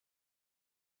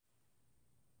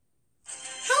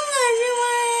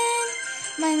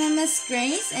my name is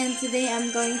Grace, and today I'm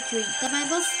going to read the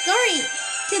Bible story.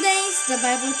 Today's the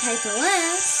Bible title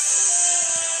is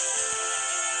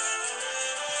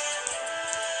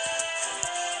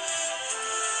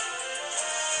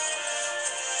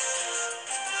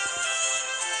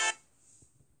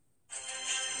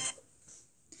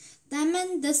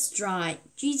Demon Destroyed.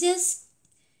 Jesus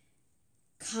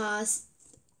cast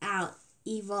out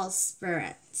evil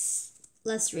spirits.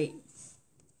 Let's read.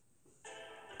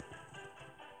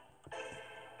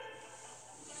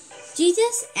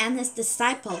 Jesus and his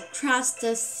disciples crossed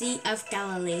the Sea of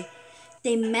Galilee.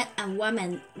 They met a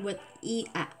man with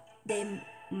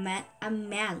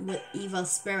evil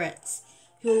spirits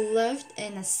who lived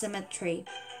in a cemetery.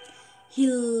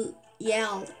 He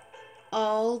yelled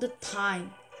all the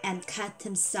time and cut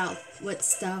himself with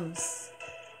stones.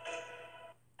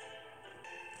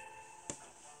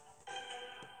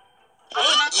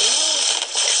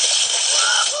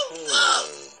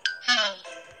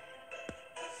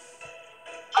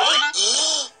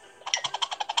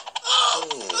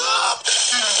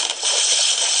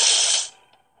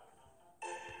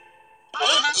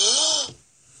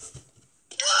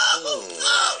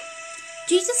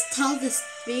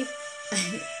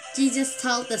 Jesus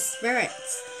told the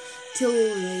spirits to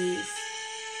leave.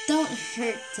 Don't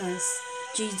hurt us,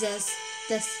 Jesus.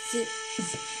 The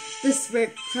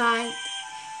spirit cried.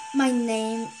 My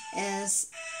name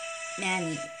is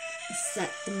Manny, said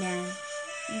the man.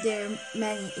 There are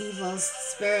many evil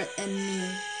spirits in me.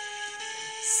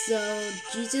 So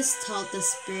Jesus told the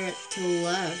spirit to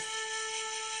leave.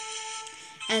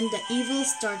 And the evil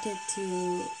started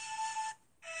to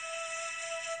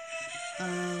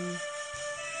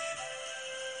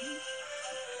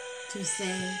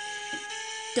say,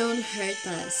 don't hurt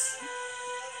us.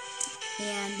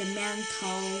 And the man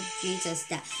told Jesus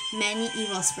that many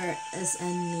evil spirits is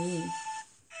in me.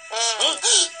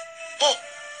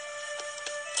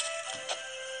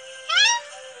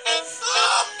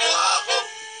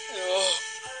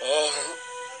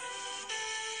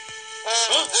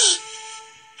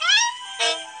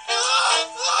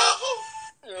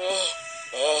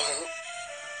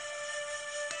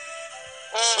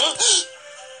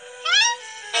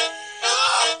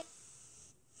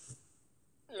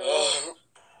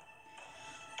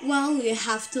 Well, you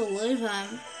have to leave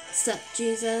him, said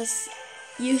Jesus.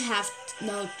 You have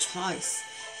no choice.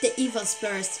 The evil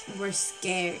spirits were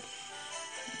scared.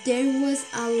 There was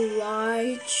a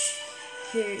large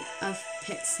herd of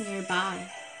pigs nearby.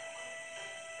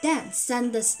 Then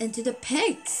send us into the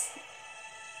pigs.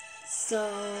 So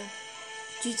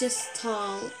Jesus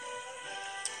told,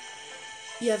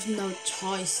 you have no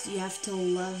choice. You have to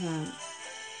leave him.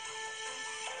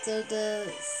 So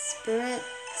the spirit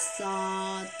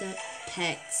saw the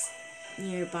pigs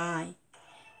nearby.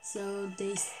 So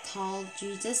they told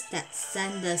Jesus that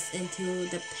send us into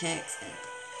the pigs.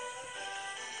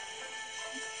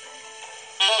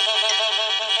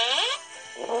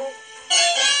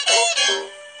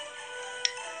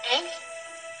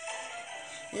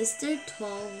 Is there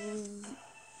 12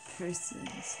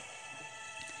 persons?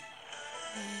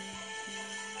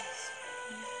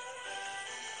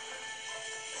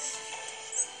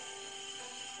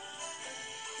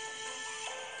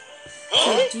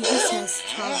 So Jesus has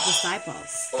 12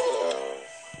 disciples.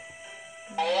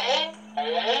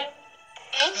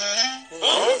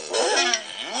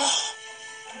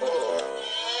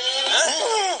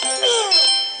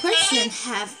 Question: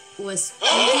 was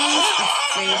Jesus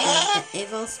afraid of the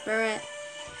evil spirit?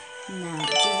 No,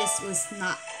 Jesus was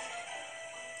not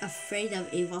afraid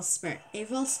of evil spirit.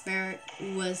 Evil spirit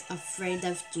was afraid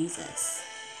of Jesus.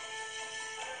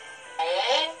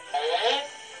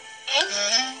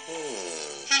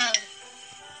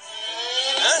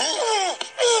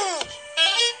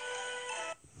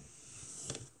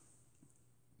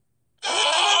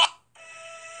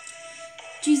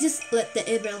 Jesus let the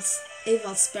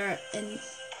evil spirit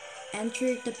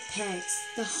enter the pigs.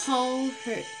 The whole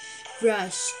herd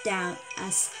rushed down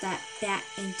a step back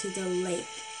into the lake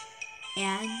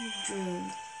and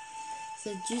drowned.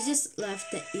 So Jesus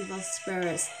left the evil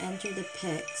spirits enter the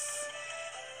pigs,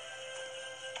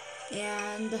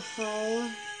 and the whole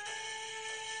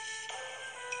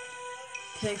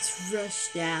pigs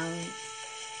rushed down.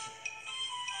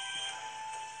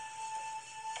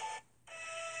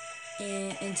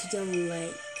 Into the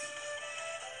lake.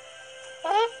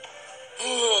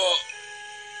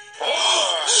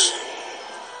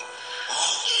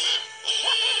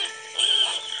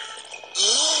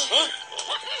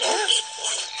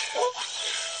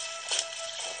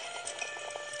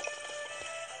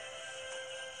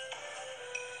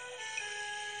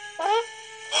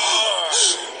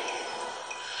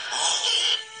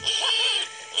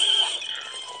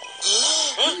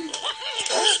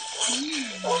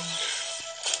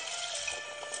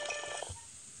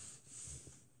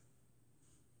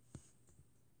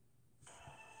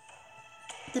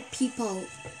 The people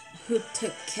who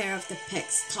took care of the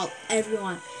pigs told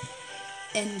everyone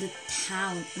in the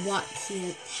town what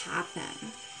had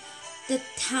happened. The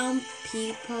town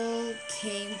people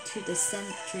came to the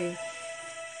cemetery.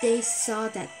 They saw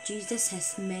that Jesus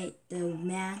has made the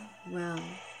man well.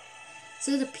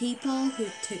 So the people who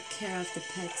took care of the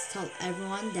pigs told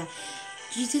everyone that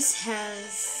Jesus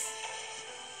has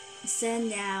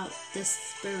sent out the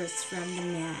spirits from the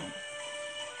man.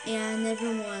 And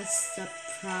everyone was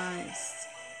surprised.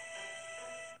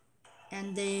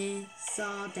 And they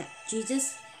saw that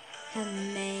Jesus had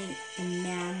made the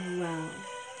man well.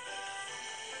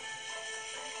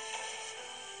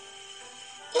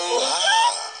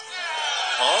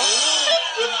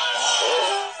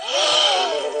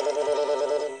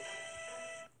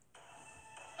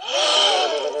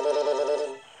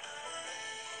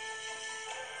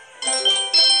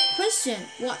 Question: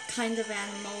 what kind of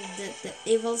animal did the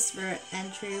evil spirit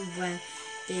enter when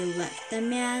they left the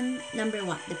man? Number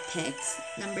 1, the pigs.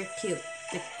 Number 2,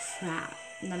 the crab.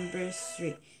 Number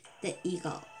 3, the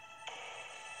eagle.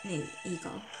 Maybe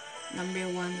eagle. Number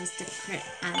 1 was the correct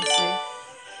answer.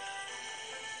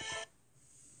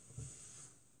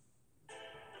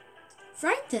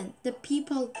 Frightened, the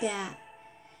people begged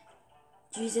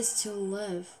Jesus to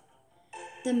leave.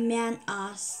 The man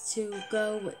asked to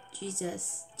go with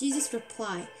Jesus. Jesus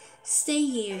replied, "Stay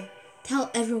here.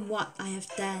 Tell everyone what I have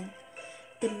done."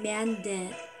 The man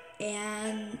did,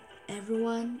 and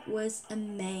everyone was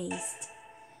amazed.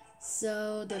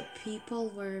 So the people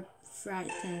were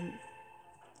frightened.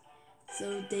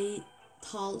 So they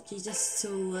told Jesus to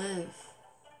leave.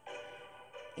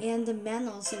 And the man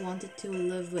also wanted to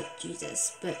live with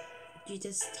Jesus, but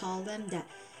Jesus told them that,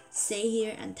 "Stay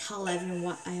here and tell everyone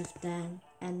what I have done."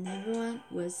 And everyone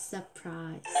was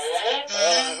surprised.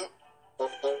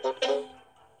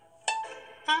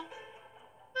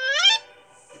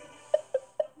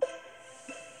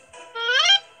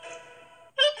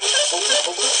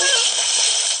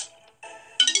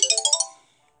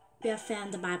 We have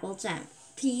found the Bible gem.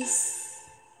 Peace.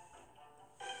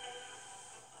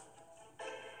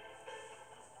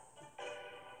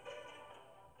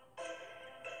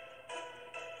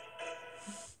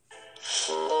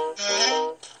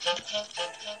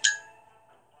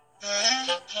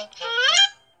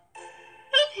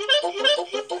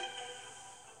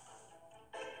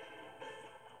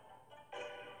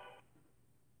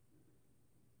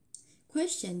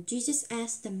 Question: Jesus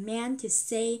asked the man to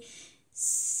stay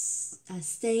so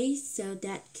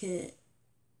that could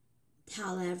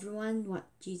tell everyone what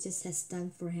Jesus has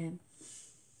done for him.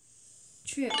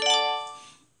 True.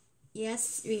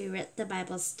 Yes, we read the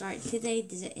Bible story today.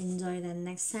 Did you enjoy that?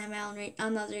 Next time I'll read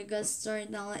another good story.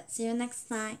 Now let's see you next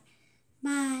time.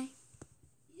 Bye.